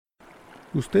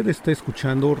Usted está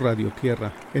escuchando Radio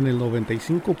Tierra en el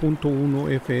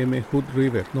 95.1 FM Hood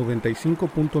River,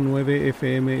 95.9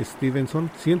 FM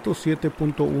Stevenson,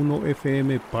 107.1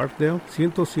 FM Parkdale,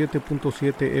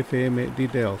 107.7 FM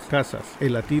Dells, Casas,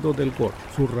 El Latido del Gorge,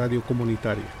 su radio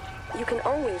comunitaria. You can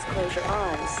always close your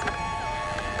eyes,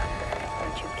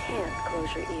 but you can't close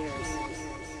your ears.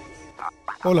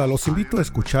 Hola, los invito a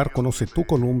escuchar Conoce tu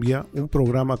Columbia, un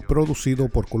programa producido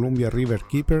por Columbia River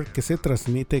Keeper que se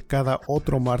transmite cada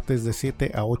otro martes de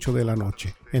 7 a 8 de la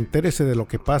noche. Entérese de lo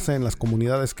que pasa en las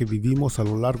comunidades que vivimos a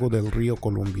lo largo del río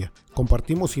Columbia.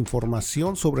 Compartimos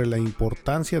información sobre la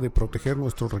importancia de proteger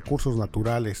nuestros recursos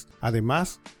naturales.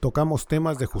 Además, tocamos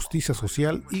temas de justicia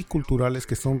social y culturales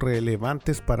que son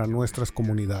relevantes para nuestras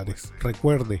comunidades.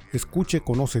 Recuerde, escuche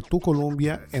Conoce tu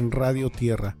Columbia en Radio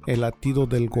Tierra, El Latido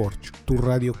del Gorge, tu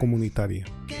radio comunitaria.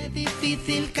 Qué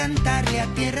difícil cantarle a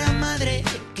tierra madre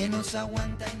que nos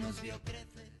aguanta y nos vio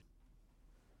crecer.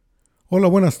 Hola,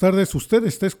 buenas tardes. Usted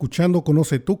está escuchando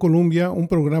Conoce tu Columbia, un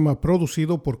programa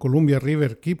producido por Columbia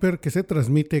River Keeper que se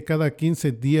transmite cada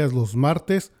 15 días los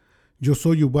martes. Yo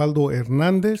soy Ubaldo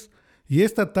Hernández y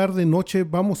esta tarde-noche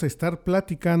vamos a estar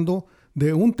platicando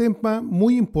de un tema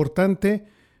muy importante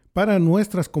para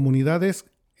nuestras comunidades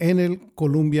en el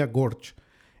Columbia Gorge.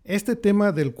 Este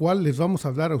tema del cual les vamos a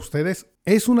hablar a ustedes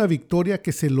es una victoria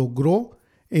que se logró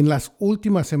en las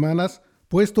últimas semanas,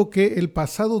 puesto que el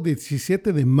pasado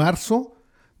 17 de marzo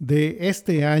de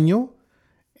este año,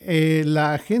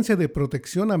 la Agencia de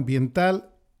Protección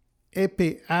Ambiental,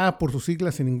 EPA por sus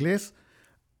siglas en inglés,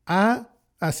 ha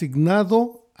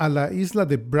asignado a la isla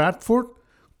de Bradford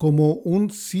como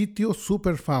un sitio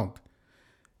Superfund.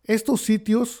 Estos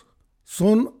sitios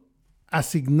son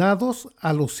asignados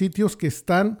a los sitios que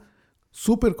están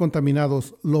súper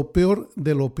contaminados, lo peor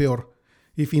de lo peor.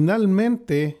 Y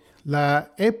finalmente,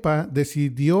 la EPA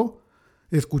decidió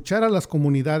escuchar a las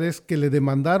comunidades que le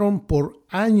demandaron por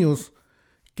años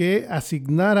que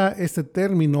asignara este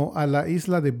término a la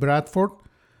isla de Bradford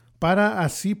para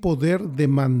así poder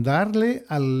demandarle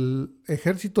al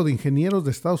Ejército de Ingenieros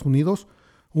de Estados Unidos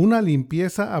una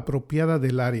limpieza apropiada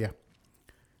del área.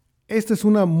 Esta es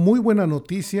una muy buena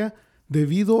noticia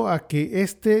debido a que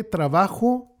este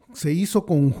trabajo se hizo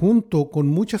conjunto con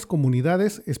muchas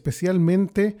comunidades,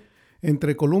 especialmente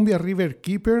entre Columbia River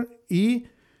Keeper y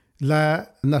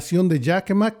la nación de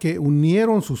Yakima, que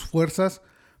unieron sus fuerzas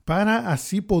para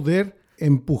así poder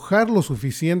empujar lo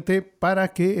suficiente para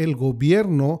que el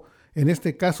gobierno, en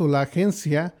este caso la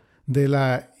agencia de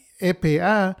la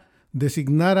EPA,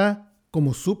 designara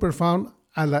como Superfund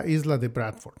a la isla de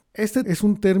Bradford. Este es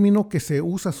un término que se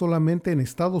usa solamente en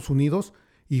Estados Unidos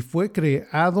y fue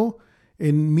creado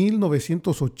en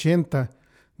 1980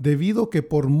 debido a que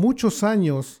por muchos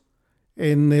años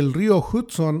en el río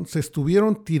Hudson se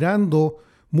estuvieron tirando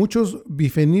muchos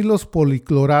bifenilos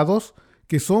policlorados,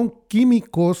 que son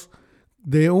químicos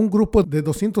de un grupo de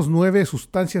 209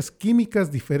 sustancias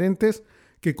químicas diferentes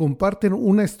que comparten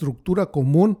una estructura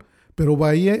común, pero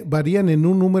varían en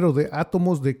un número de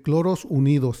átomos de cloros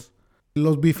unidos.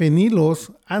 Los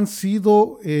bifenilos han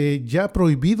sido ya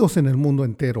prohibidos en el mundo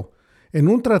entero. En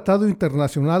un tratado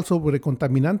internacional sobre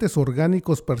contaminantes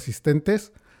orgánicos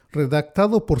persistentes,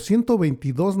 redactado por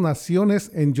 122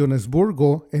 naciones en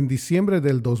Johannesburgo en diciembre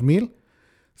del 2000,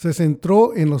 se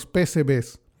centró en los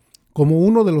PCBs como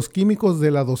uno de los químicos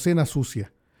de la docena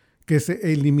sucia, que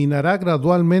se eliminará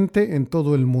gradualmente en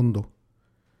todo el mundo.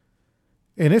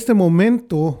 En este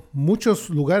momento, muchos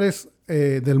lugares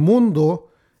del mundo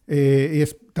y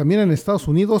también en Estados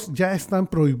Unidos ya están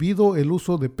prohibido el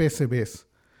uso de PCBs.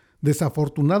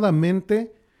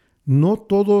 Desafortunadamente, no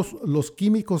todos los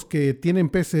químicos que tienen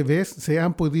PCBs se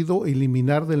han podido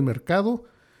eliminar del mercado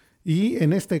y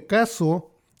en este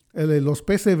caso, los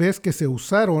PCBs que se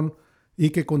usaron y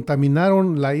que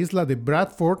contaminaron la isla de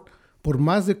Bradford por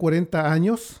más de 40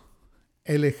 años,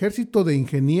 el Ejército de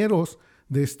Ingenieros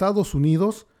de Estados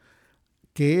Unidos,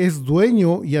 que es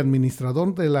dueño y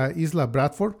administrador de la isla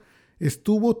Bradford,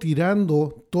 estuvo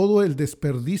tirando todo el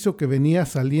desperdicio que venía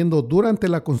saliendo durante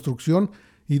la construcción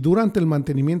y durante el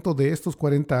mantenimiento de estos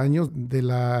 40 años de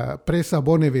la presa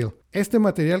Bonneville. Este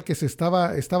material que se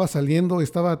estaba saliendo,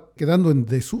 estaba quedando en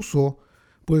desuso,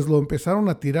 pues lo empezaron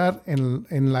a tirar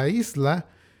en la isla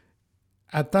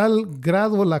a tal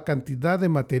grado la cantidad de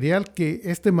material que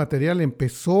este material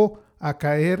empezó a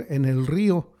caer en el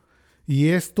río y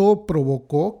esto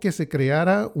provocó que se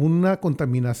creara una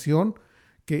contaminación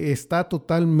que está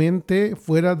totalmente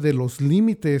fuera de los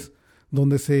límites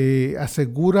donde se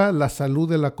asegura la salud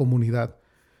de la comunidad.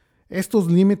 Estos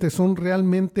límites son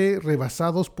realmente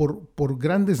rebasados por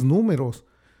grandes números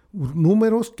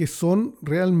que son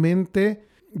realmente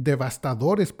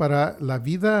devastadores para la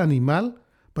vida animal,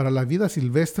 para la vida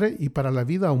silvestre y para la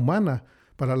vida humana,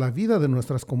 para la vida de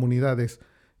nuestras comunidades,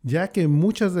 ya que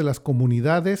muchas de las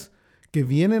comunidades que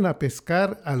vienen a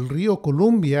pescar al río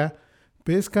Columbia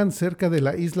pescan cerca de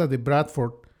la isla de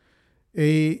Bradford.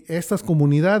 Estas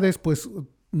comunidades, pues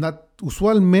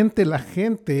usualmente la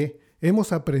gente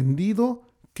hemos aprendido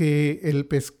que el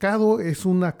pescado es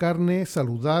una carne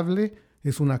saludable,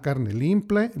 es una carne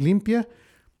limpia,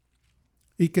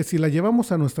 y que si la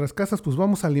llevamos a nuestras casas, pues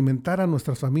vamos a alimentar a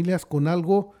nuestras familias con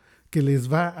algo que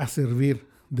les va a servir.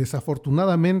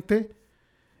 Desafortunadamente,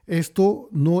 esto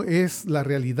no es la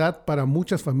realidad para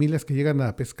muchas familias que llegan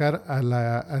a pescar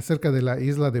cerca de la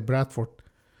isla de Bradford,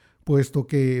 puesto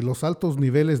que los altos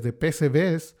niveles de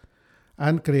PCBs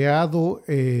han creado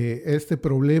este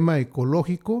problema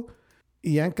ecológico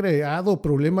y han creado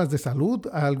problemas de salud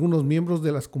a algunos miembros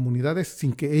de las comunidades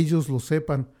sin que ellos lo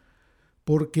sepan,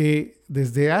 porque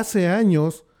desde hace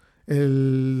años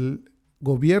el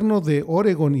gobierno de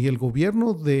Oregon y el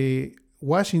gobierno de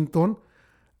Washington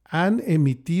han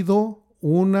emitido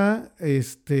una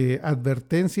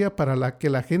advertencia para que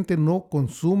la gente no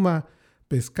consuma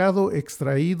pescado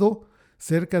extraído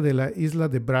cerca de la isla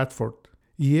de Bradford.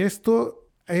 Y esto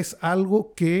es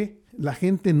algo que la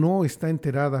gente no está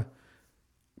enterada.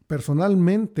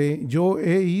 Personalmente, yo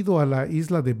he ido a la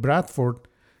isla de Bradford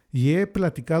y he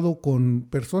platicado con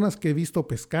personas que he visto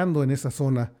pescando en esa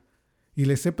zona y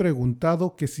les he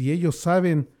preguntado que si ellos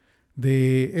saben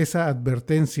de esa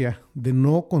advertencia de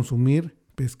no consumir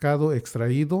pescado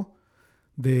extraído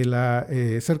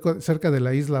de cerca de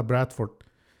la isla Bradford.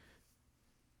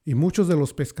 Y muchos de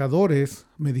los pescadores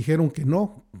me dijeron que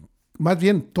no. Más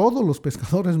bien, todos los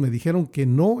pescadores me dijeron que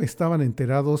no estaban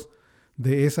enterados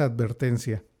de esa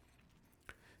advertencia.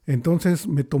 Entonces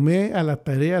me tomé a la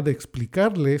tarea de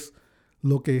explicarles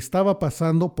lo que estaba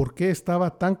pasando, por qué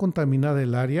estaba tan contaminada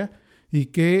el área y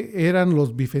qué eran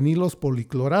los bifenilos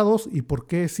policlorados y por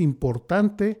qué es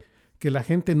importante que la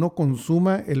gente no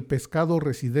consuma el pescado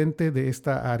residente de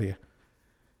esta área.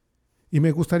 Y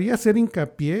me gustaría hacer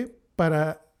hincapié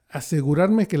para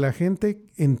asegurarme que la gente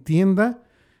entienda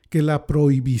que la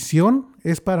prohibición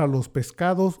es para los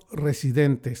pescados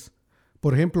residentes.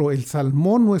 Por ejemplo, el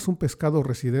salmón no es un pescado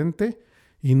residente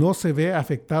y no se ve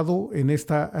afectado en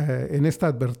esta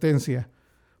advertencia,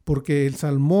 porque el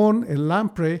salmón, el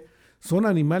lamprey, son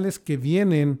animales que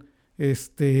vienen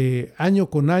año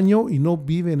con año y no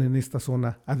viven en esta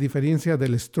zona, a diferencia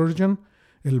del sturgeon,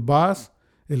 el bass,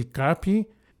 el carpy,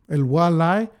 el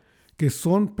walleye, que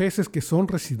son peces que son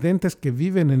residentes que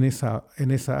viven en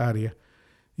esa área.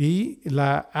 Y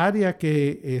la área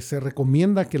que se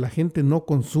recomienda que la gente no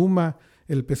consuma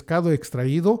el pescado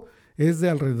extraído es de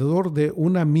alrededor de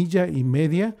 1,5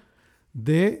 millas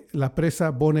de la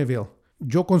presa Bonneville.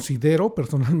 Yo considero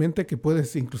personalmente que puede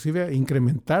inclusive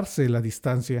incrementarse la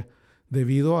distancia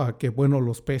debido a que,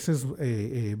 los peces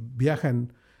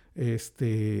viajan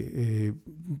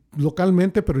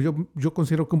localmente, pero yo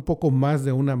considero que un poco más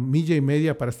de 1,5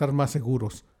 millas para estar más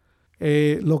seguros.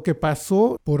 Lo que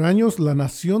pasó por años, la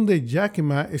nación de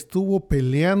Yakima estuvo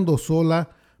peleando sola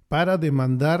para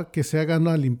demandar que se haga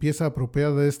una limpieza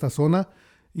apropiada de esta zona,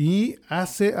 y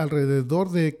hace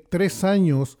alrededor de 3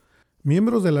 años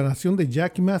miembros de la nación de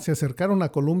Yakima se acercaron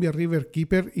a Columbia River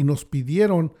Keeper y nos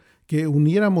pidieron que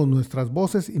uniéramos nuestras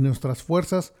voces y nuestras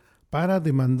fuerzas para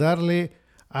demandarle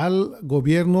al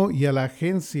gobierno y a la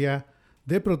Agencia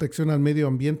de Protección al Medio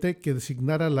Ambiente que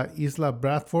designara la isla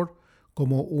Bradford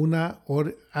como una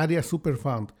área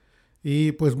Superfund.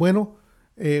 Y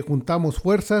juntamos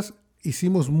fuerzas,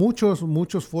 hicimos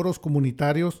muchos foros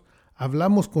comunitarios,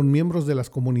 hablamos con miembros de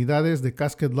las comunidades de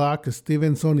Cascade Lock,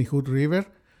 Stevenson y Hood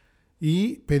River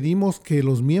y pedimos que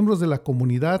los miembros de la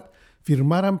comunidad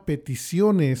firmaran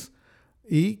peticiones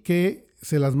y que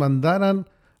se las mandaran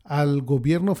al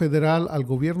gobierno federal, al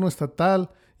gobierno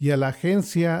estatal y a la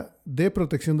Agencia de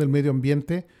Protección del Medio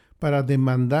Ambiente para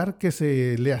demandar que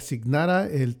se le asignara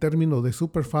el término de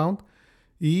Superfund.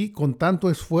 Y con tanto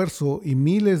esfuerzo y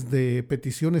miles de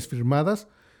peticiones firmadas,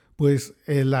 pues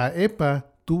la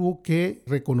EPA tuvo que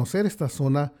reconocer esta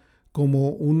zona como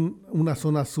una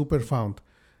zona Superfund.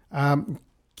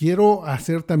 Quiero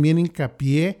hacer también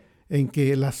hincapié en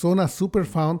que la zona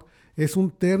Superfund es un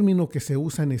término que se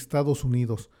usa en Estados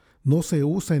Unidos. No se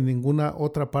usa en ninguna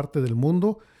otra parte del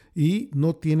mundo y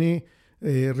no tiene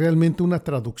realmente una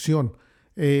traducción.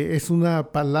 Es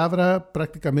una palabra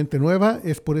prácticamente nueva,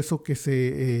 es por eso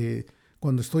que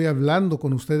cuando estoy hablando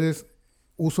con ustedes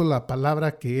uso la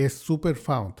palabra que es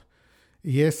Superfund,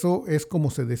 y eso es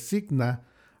como se designa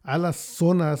a las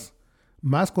zonas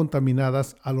más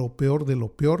contaminadas, a lo peor de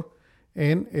lo peor,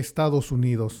 en Estados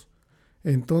Unidos.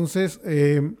 Entonces,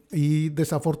 y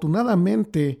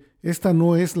desafortunadamente, esta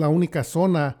no es la única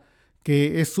zona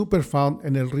que es Superfund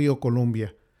en el río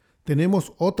Columbia.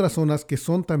 Tenemos otras zonas que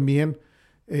son también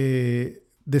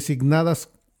designadas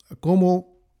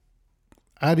como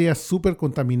áreas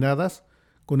supercontaminadas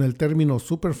con el término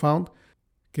Superfund,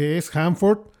 que es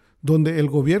Hanford, donde el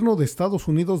gobierno de Estados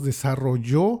Unidos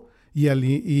desarrolló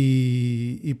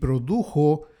y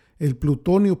produjo el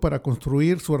plutonio para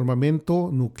construir su armamento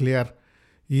nuclear.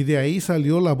 Y de ahí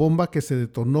salió la bomba que se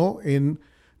detonó en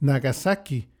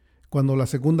Nagasaki, cuando la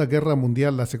Segunda Guerra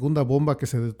Mundial, la segunda bomba que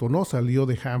se detonó salió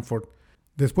de Hanford.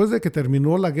 Después de que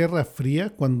terminó la Guerra Fría,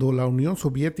 cuando la Unión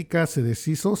Soviética se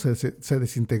deshizo, se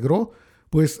desintegró,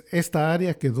 pues esta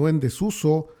área quedó en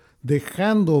desuso,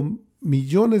 dejando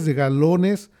millones de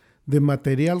galones de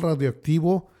material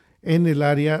radioactivo en el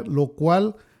área, lo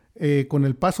cual con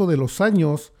el paso de los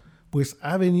años pues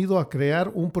ha venido a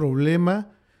crear un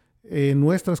problema en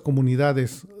nuestras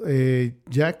comunidades,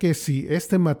 ya que si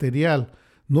este material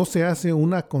no se hace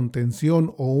una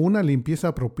contención o una limpieza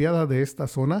apropiada de esta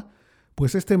zona,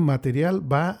 pues este material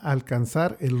va a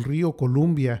alcanzar el río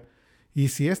Columbia, y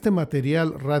si este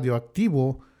material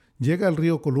radioactivo llega al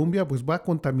río Columbia, pues va a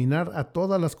contaminar a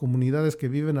todas las comunidades que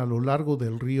viven a lo largo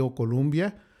del río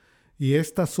Columbia, y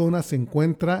esta zona se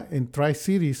encuentra en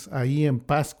Tri-Cities, ahí en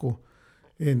Pasco.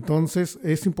 Entonces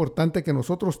es importante que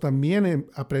nosotros también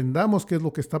aprendamos qué es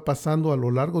lo que está pasando a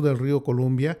lo largo del río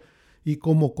Columbia, y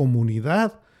como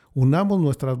comunidad unamos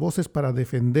nuestras voces para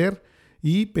defender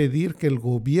y pedir que el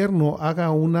gobierno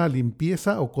haga una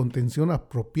limpieza o contención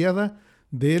apropiada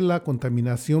de la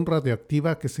contaminación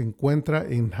radioactiva que se encuentra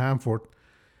en Hanford.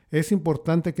 Es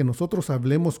importante que nosotros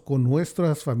hablemos con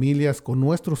nuestras familias, con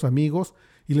nuestros amigos,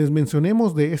 y les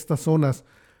mencionemos de estas zonas,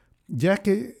 ya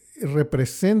que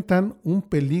representan un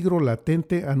peligro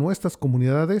latente a nuestras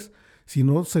comunidades si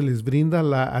no se les brinda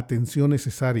la atención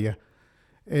necesaria.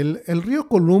 El río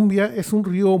Columbia es un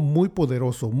río muy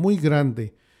poderoso, muy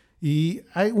grande, y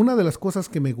hay una de las cosas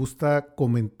que me gusta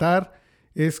comentar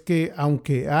es que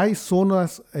aunque hay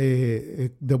zonas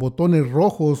de botones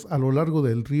rojos a lo largo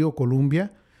del río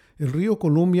Columbia, el río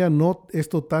Columbia no es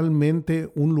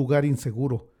totalmente un lugar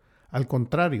inseguro. Al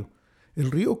contrario,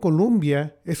 el río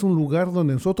Columbia es un lugar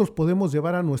donde nosotros podemos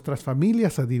llevar a nuestras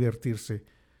familias a divertirse.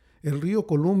 El río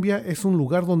Columbia es un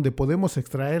lugar donde podemos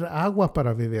extraer agua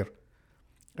para beber.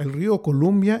 El río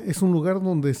Columbia es un lugar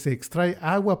donde se extrae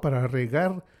agua para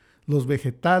regar los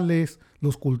vegetales,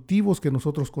 los cultivos que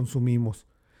nosotros consumimos.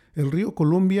 El río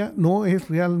Columbia no es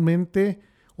realmente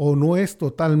o no es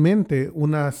totalmente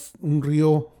un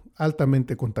río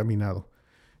altamente contaminado.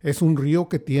 Es un río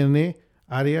que tiene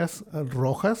áreas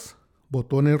rojas,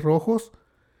 botones rojos,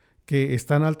 que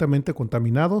están altamente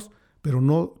contaminados, pero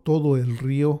no todo el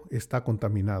río está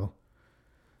contaminado.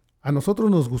 A nosotros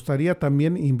nos gustaría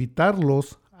también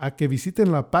invitarlos a que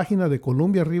visiten la página de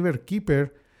Columbia River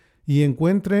Keeper y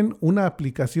encuentren una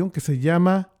aplicación que se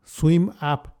llama Swim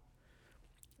App.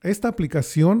 Esta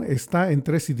aplicación está en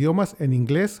 3 idiomas, en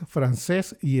inglés,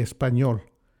 francés y español.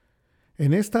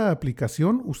 En esta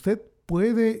aplicación usted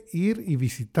puede ir y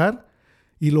visitar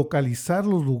y localizar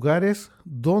los lugares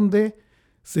donde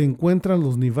se encuentran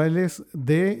los niveles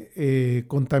de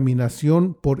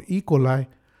contaminación por E. coli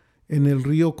en el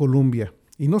río Columbia.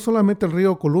 Y no solamente el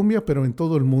río Columbia, pero en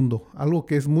todo el mundo, algo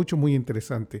que es muy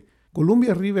interesante.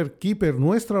 Columbia River Keeper,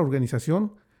 nuestra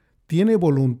organización, tiene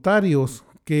voluntarios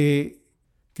que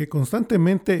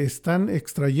constantemente están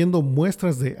extrayendo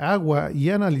muestras de agua y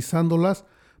analizándolas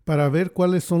para ver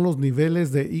cuáles son los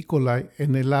niveles de E. coli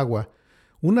en el agua.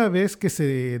 Una vez que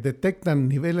se detectan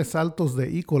niveles altos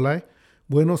de E. coli,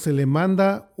 bueno, se le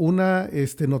manda una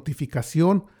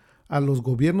notificación a los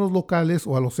gobiernos locales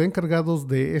o a los encargados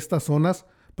de estas zonas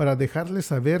para dejarles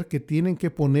saber que tienen que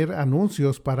poner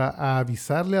anuncios para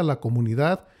avisarle a la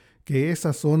comunidad que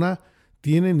esa zona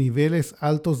tiene niveles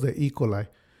altos de E. coli.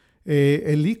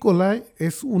 El E. coli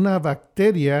es una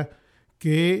bacteria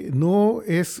que no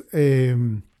es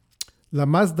la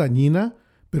más dañina,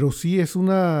 pero sí es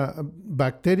una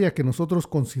bacteria que nosotros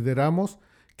consideramos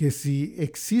que si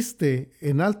existe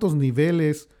en altos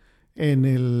niveles en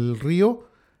el río,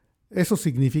 eso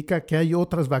significa que hay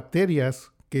otras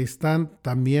bacterias que están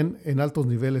también en altos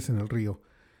niveles en el río.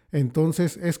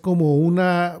 Entonces es como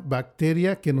una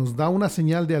bacteria que nos da una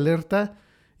señal de alerta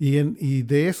y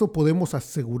de eso podemos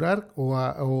asegurar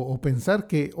o pensar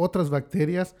que otras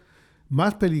bacterias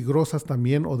más peligrosas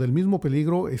también o del mismo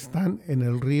peligro están en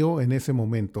el río en ese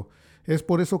momento. Es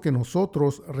por eso que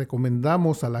nosotros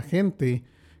recomendamos a la gente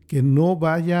que no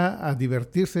vaya a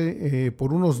divertirse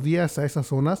por unos días a esas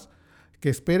zonas, que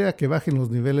espere a que bajen los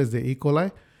niveles de E.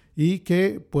 coli y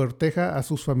que proteja a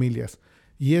sus familias.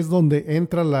 Y es donde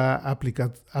entra la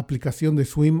aplicación de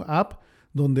Swim App,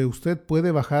 donde usted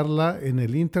puede bajarla en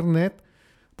el internet.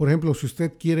 Por ejemplo, si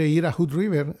usted quiere ir a Hood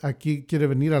River, aquí quiere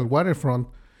venir al waterfront,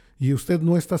 y usted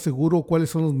no está seguro cuáles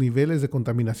son los niveles de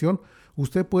contaminación,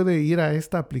 usted puede ir a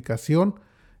esta aplicación,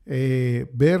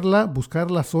 verla,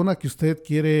 buscar la zona que usted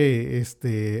quiere,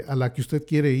 a la que usted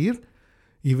quiere ir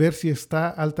y ver si está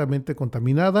altamente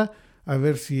contaminada, a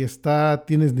ver si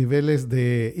tienes niveles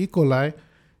de E. coli,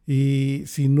 y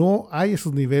si no hay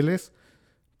esos niveles,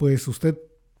 pues usted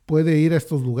puede ir a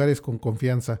estos lugares con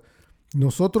confianza.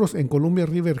 Nosotros en Columbia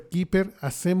River Keeper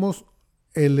hacemos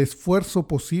el esfuerzo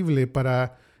posible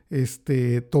para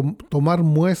tomar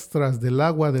muestras del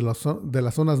agua de las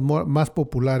zonas más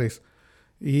populares,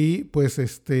 y pues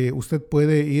usted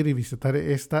puede ir y visitar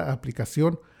esta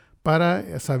aplicación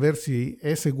para saber si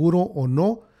es seguro o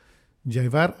no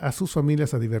llevar a sus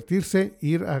familias a divertirse,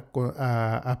 ir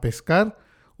a pescar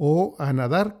o a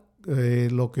nadar,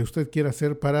 lo que usted quiera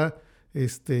hacer para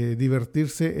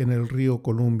divertirse en el río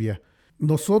Columbia.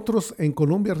 Nosotros en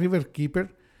Columbia River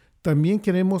Keeper también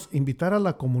queremos invitar a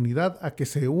la comunidad a que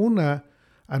se una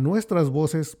a nuestras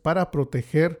voces para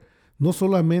proteger no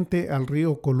solamente al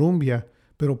río Columbia,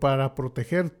 pero para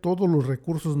proteger todos los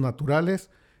recursos naturales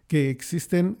que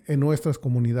existen en nuestras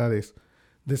comunidades.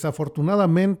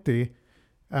 Desafortunadamente,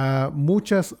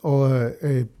 muchas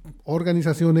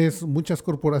organizaciones, muchas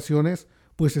corporaciones,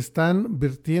 pues están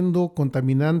vertiendo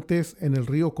contaminantes en el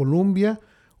río Columbia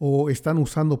o están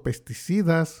usando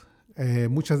pesticidas.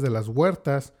 Muchas de las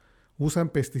huertas usan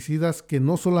pesticidas que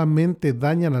no solamente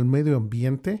dañan al medio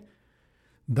ambiente,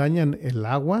 dañan el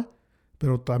agua,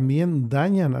 pero también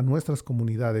dañan a nuestras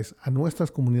comunidades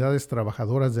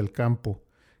trabajadoras del campo,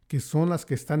 que son las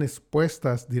que están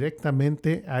expuestas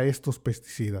directamente a estos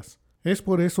pesticidas. Es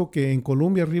por eso que en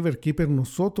Columbia River Keeper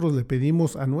nosotros le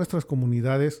pedimos a nuestras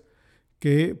comunidades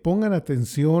que pongan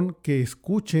atención, que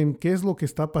escuchen qué es lo que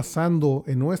está pasando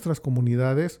en nuestras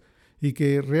comunidades y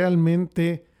que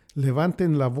realmente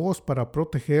levanten la voz para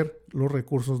proteger los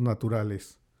recursos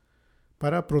naturales,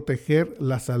 para proteger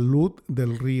la salud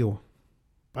del río,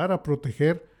 para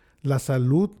proteger la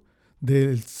salud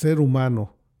del ser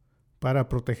humano, para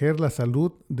proteger la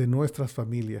salud de nuestras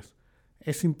familias.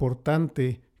 Es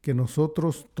importante que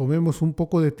nosotros tomemos un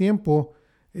poco de tiempo,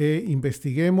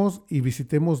 investiguemos y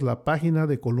visitemos la página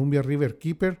de Columbia River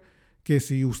Keeper, que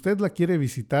si usted la quiere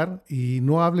visitar y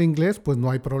no habla inglés, pues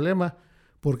no hay problema,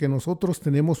 porque nosotros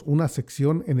tenemos una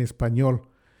sección en español.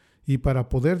 Y para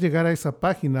poder llegar a esa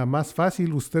página más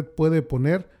fácil, usted puede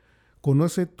poner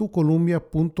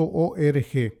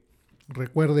conocetucolumbia.org.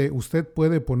 Recuerde, usted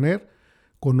puede poner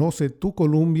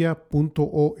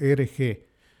conocetucolumbia.org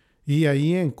y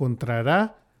ahí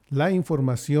encontrará la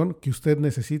información que usted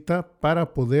necesita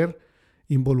para poder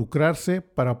involucrarse,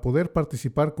 para poder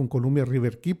participar con Columbia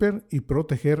River Keeper y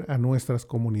proteger a nuestras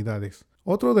comunidades.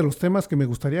 Otro de los temas que me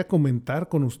gustaría comentar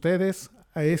con ustedes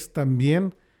es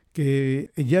también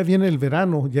que ya viene el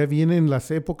verano, ya vienen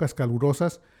las épocas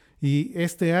calurosas, y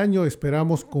este año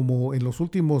esperamos, como en los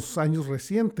últimos años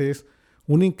recientes,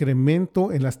 un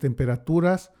incremento en las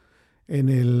temperaturas en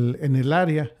el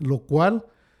área, lo cual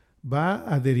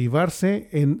va a derivarse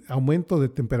en aumento de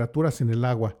temperaturas en el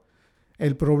agua.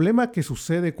 El problema que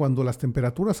sucede cuando las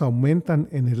temperaturas aumentan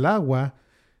en el agua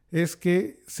es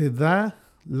que se da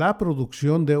la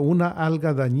producción de una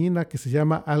alga dañina que se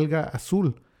llama alga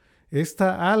azul.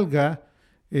 Esta alga,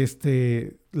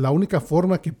 la única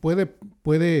forma que puede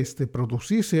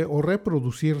producirse o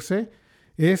reproducirse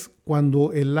es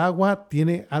cuando el agua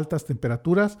tiene altas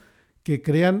temperaturas que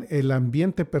crean el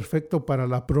ambiente perfecto para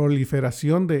la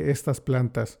proliferación de estas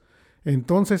plantas.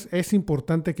 Entonces es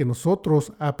importante que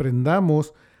nosotros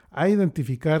aprendamos a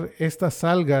identificar estas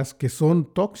algas que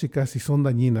son tóxicas y son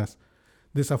dañinas.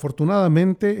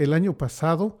 Desafortunadamente, el año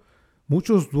pasado,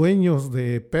 muchos dueños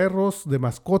de perros, de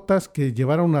mascotas que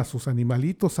llevaron a sus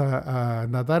animalitos a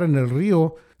nadar en el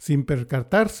río sin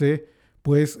percatarse,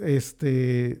 pues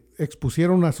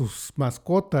expusieron a sus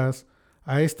mascotas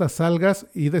a estas algas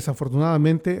y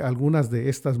desafortunadamente algunas de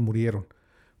estas murieron.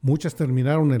 Muchas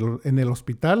terminaron en el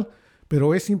hospital,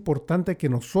 pero es importante que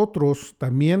nosotros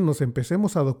también nos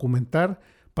empecemos a documentar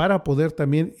para poder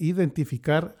también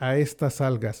identificar a estas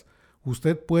algas.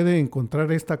 Usted puede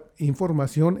encontrar esta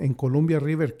información en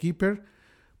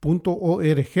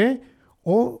columbiariverkeeper.org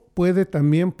o puede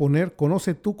también poner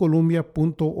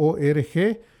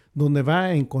conocetucolumbia.org, donde va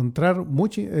a encontrar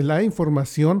la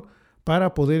información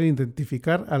para poder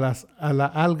identificar a la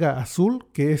alga azul,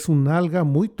 que es una alga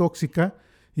muy tóxica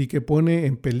y que pone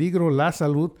en peligro la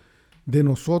salud de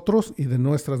nosotros y de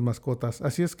nuestras mascotas.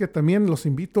 Así es que también los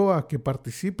invito a que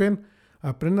participen,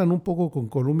 aprendan un poco con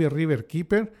Columbia River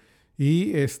Keeper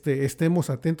y estemos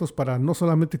atentos para no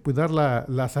solamente cuidar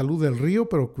la salud del río,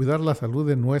 pero cuidar la salud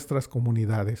de nuestras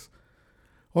comunidades.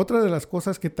 Otra de las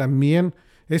cosas que también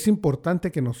es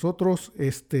importante que nosotros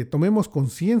tomemos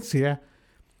conciencia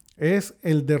es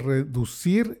el de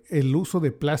reducir el uso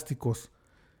de plásticos.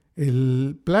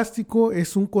 El plástico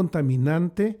es un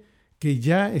contaminante que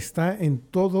ya está en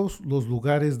todos los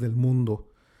lugares del mundo.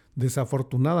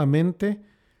 Desafortunadamente,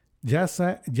 ya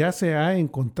se ha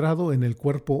encontrado en el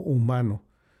cuerpo humano.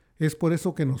 Es por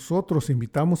eso que nosotros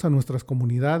invitamos a nuestras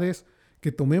comunidades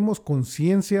que tomemos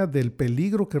conciencia del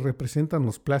peligro que representan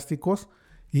los plásticos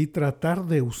y tratar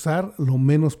de usar lo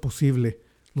menos posible.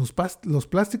 Los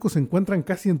plásticos se encuentran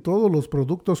casi en todos los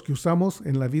productos que usamos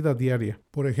en la vida diaria.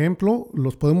 Por ejemplo,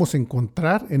 los podemos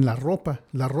encontrar en la ropa.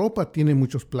 La ropa tiene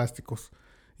muchos plásticos.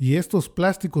 Y estos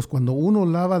plásticos, cuando uno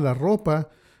lava la ropa,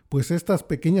 pues estas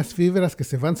pequeñas fibras que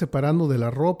se van separando de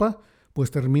la ropa,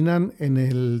 pues terminan en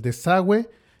el desagüe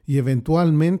y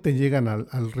eventualmente llegan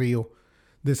al río.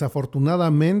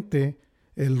 Desafortunadamente,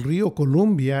 el río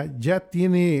Columbia ya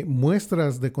tiene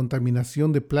muestras de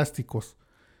contaminación de plásticos.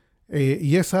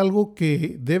 Y es algo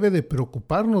que debe de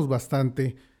preocuparnos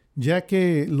bastante, ya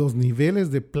que los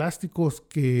niveles de plásticos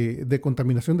de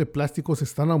contaminación de plásticos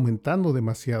están aumentando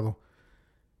demasiado,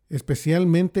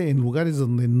 especialmente en lugares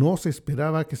donde no se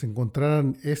esperaba que se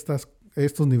encontraran estos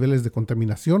niveles de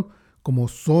contaminación, como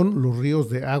son los ríos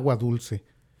de agua dulce.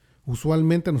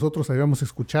 Usualmente nosotros habíamos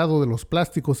escuchado de los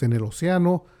plásticos en el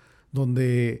océano,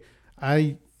 donde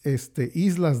hay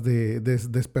islas de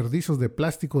desperdicios de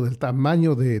plástico del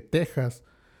tamaño de Texas,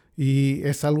 y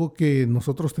es algo que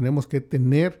nosotros tenemos que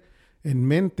tener en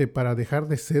mente para dejar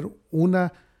de ser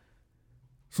una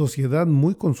sociedad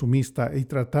muy consumista y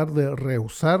tratar de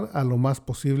reusar a lo más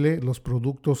posible los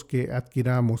productos que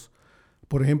adquiramos.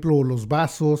 Por ejemplo, los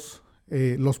vasos,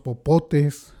 los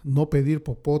popotes, no pedir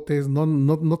popotes,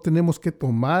 no tenemos que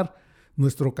tomar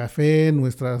nuestro café,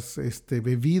 nuestras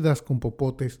bebidas con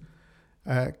popotes,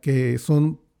 que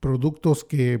son productos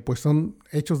que pues son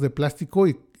hechos de plástico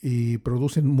y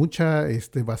producen mucha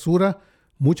basura,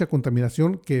 mucha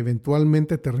contaminación que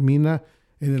eventualmente termina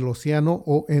en el océano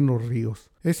o en los ríos.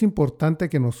 Es importante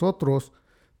que nosotros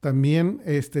también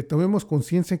tomemos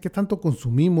conciencia de qué tanto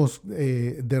consumimos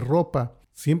de ropa.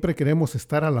 Siempre queremos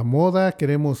estar a la moda,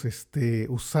 queremos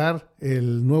usar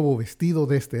el nuevo vestido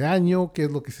de este año, qué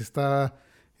es lo que se está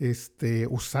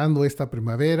usando esta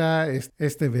primavera,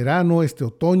 este verano, este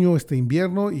otoño, este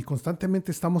invierno, y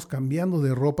constantemente estamos cambiando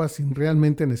de ropa sin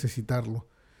realmente necesitarlo.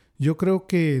 Yo creo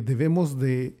que debemos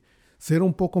de ser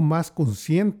un poco más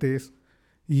conscientes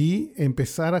y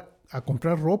empezar a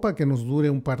comprar ropa que nos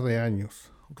dure un par de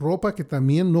años. Ropa que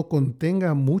también no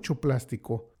contenga mucho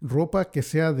plástico. Ropa que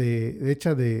sea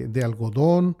hecha de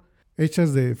algodón,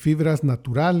 hechas de fibras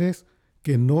naturales,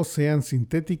 que no sean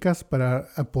sintéticas, para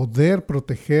poder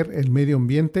proteger el medio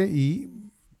ambiente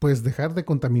y pues dejar de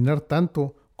contaminar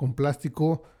tanto con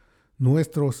plástico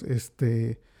nuestros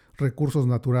recursos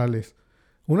naturales.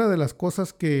 Una de las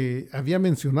cosas que había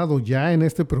mencionado ya en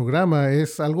este programa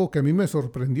es algo que a mí me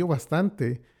sorprendió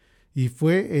bastante, y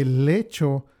fue el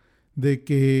hecho de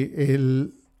que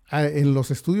en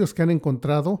los estudios que han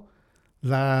encontrado,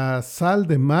 la sal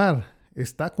de mar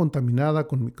está contaminada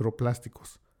con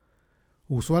microplásticos.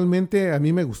 Usualmente a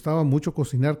mí me gustaba mucho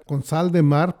cocinar con sal de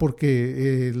mar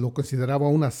porque lo consideraba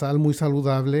una sal muy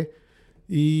saludable,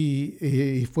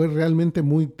 y fue realmente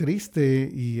muy triste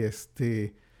y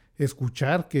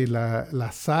escuchar que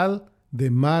la sal de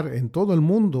mar en todo el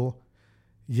mundo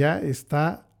ya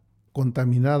está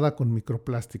contaminada con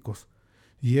microplásticos.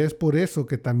 Y es por eso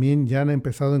que también ya han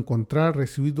empezado a encontrar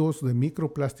residuos de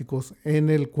microplásticos en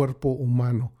el cuerpo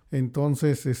humano.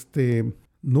 Entonces,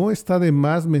 no está de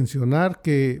más mencionar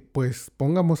que pues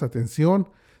pongamos atención,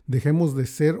 dejemos de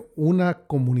ser una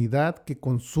comunidad que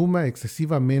consuma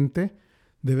excesivamente,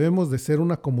 debemos de ser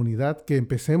una comunidad que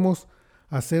empecemos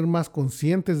a ser más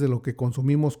conscientes de lo que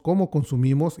consumimos, cómo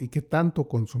consumimos y qué tanto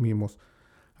consumimos.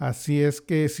 Así es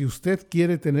que si usted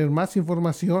quiere tener más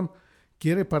información,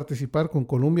 quiere participar con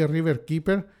Columbia River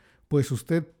Keeper, pues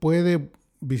usted puede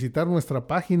visitar nuestra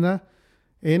página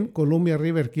en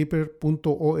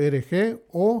columbiariverkeeper.org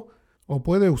o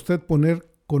puede usted poner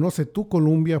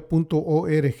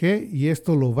conocetucolumbia.org y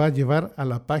esto lo va a llevar a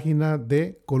la página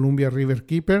de Columbia River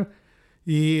Keeper.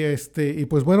 Y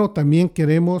pues bueno, también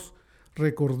queremos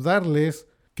recordarles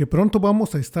que pronto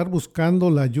vamos a estar buscando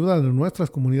la ayuda de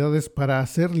nuestras comunidades para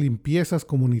hacer limpiezas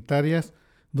comunitarias,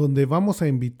 donde vamos a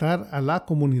invitar a la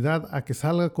comunidad a que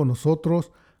salga con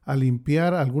nosotros a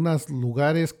limpiar algunos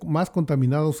lugares más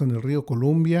contaminados en el río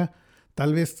Columbia.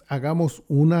 Tal vez hagamos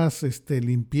unas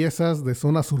limpiezas de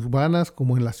zonas urbanas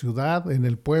como en la ciudad, en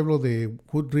el pueblo de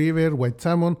Hood River, White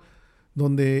Salmon,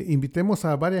 donde invitemos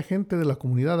a varias gente de la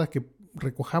comunidad a que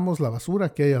recojamos la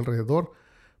basura que hay alrededor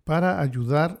para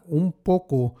ayudar un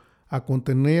poco a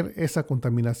contener esa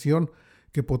contaminación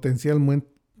que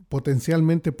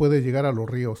potencialmente puede llegar a los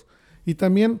ríos. Y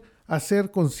también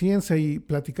hacer conciencia y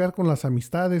platicar con las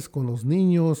amistades, con los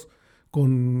niños,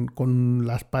 con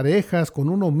las parejas, con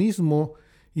uno mismo,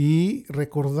 y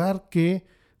recordar que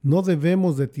no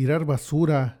debemos de tirar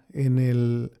basura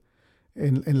en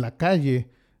la calle.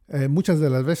 Muchas de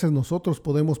las veces nosotros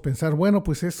podemos pensar, bueno,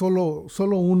 pues es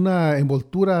solo una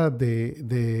envoltura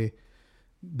de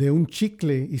un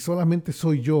chicle y solamente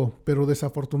soy yo, pero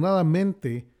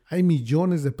desafortunadamente hay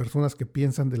millones de personas que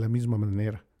piensan de la misma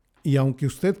manera. Y aunque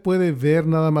usted puede ver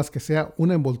nada más que sea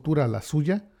una envoltura a la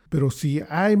suya, pero si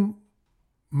hay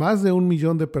más de 1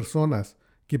 millón de personas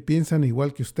que piensan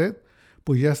igual que usted,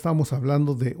 pues ya estamos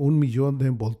hablando de 1 millón de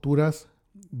envolturas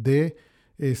de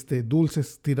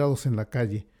dulces tirados en la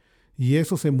calle. Y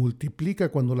eso se multiplica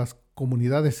cuando las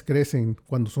comunidades crecen,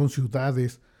 cuando son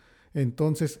ciudades.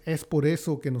 Entonces es por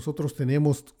eso que nosotros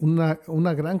tenemos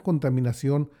una gran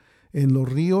contaminación en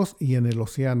los ríos y en el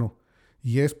océano.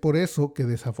 Y es por eso que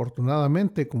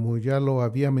desafortunadamente, como ya lo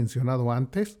había mencionado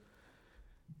antes,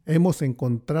 hemos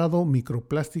encontrado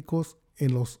microplásticos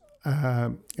en los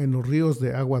ríos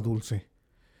de agua dulce.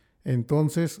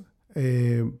 Entonces,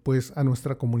 pues a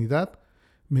nuestra comunidad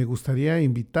me gustaría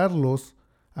invitarlos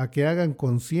a que hagan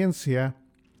conciencia,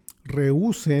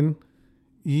 reusen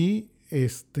y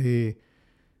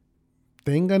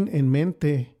tengan en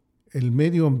mente el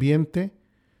medio ambiente,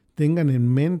 tengan en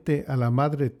mente a la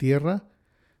madre tierra,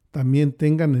 también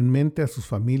tengan en mente a sus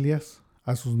familias,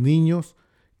 a sus niños,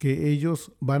 que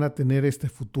ellos van a tener este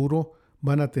futuro,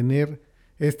 van a tener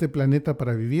este planeta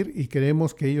para vivir, y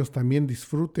queremos que ellos también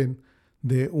disfruten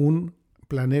de un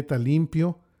planeta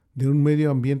limpio, de un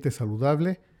medio ambiente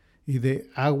saludable y de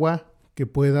agua que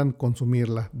puedan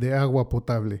consumirla, de agua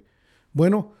potable.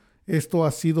 Bueno, esto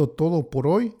ha sido todo por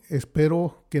hoy.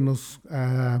 Espero que nos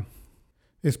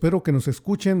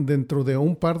escuchen dentro de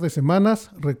un par de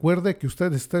semanas. Recuerde que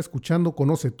usted está escuchando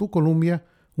Conoce tu Columbia,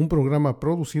 un programa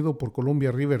producido por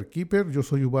Columbia River Keeper. Yo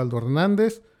soy Ubaldo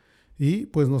Hernández y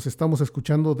pues nos estamos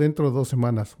escuchando dentro de 2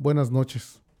 semanas. Buenas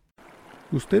noches.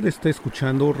 Usted está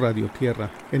escuchando Radio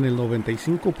Tierra en el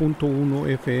 95.1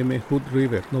 FM Hood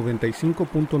River,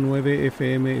 95.9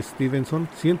 FM Stevenson,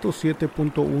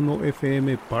 107.1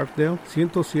 FM Parkdale,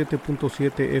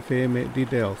 107.7 FM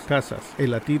Dedales, Casas,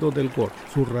 El Latido del Gorge,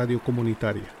 su radio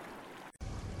comunitaria.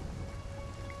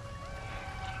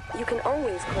 You can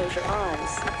always close your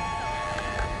eyes,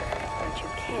 but you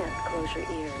can't close your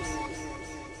ears.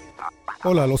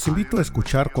 Hola, los invito a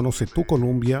escuchar Conoce tu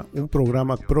Columbia, un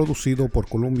programa producido por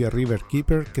Columbia River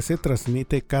Keeper que se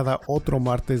transmite cada otro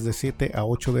martes de 7 a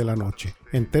 8 de la noche.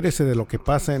 Entérese de lo que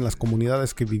pasa en las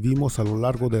comunidades que vivimos a lo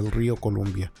largo del río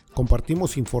Columbia.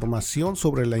 Compartimos información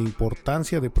sobre la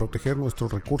importancia de proteger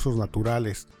nuestros recursos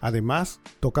naturales. Además,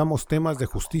 tocamos temas de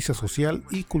justicia social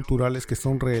y culturales que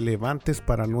son relevantes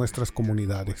para nuestras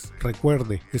comunidades.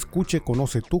 Recuerde, escuche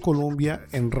Conoce tu Columbia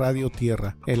en Radio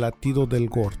Tierra, El Latido del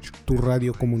Gorge, tu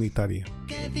radio comunitaria.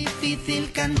 Qué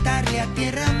difícil cantarle a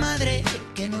tierra madre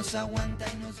que nos aguanta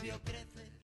y nos vio crecer.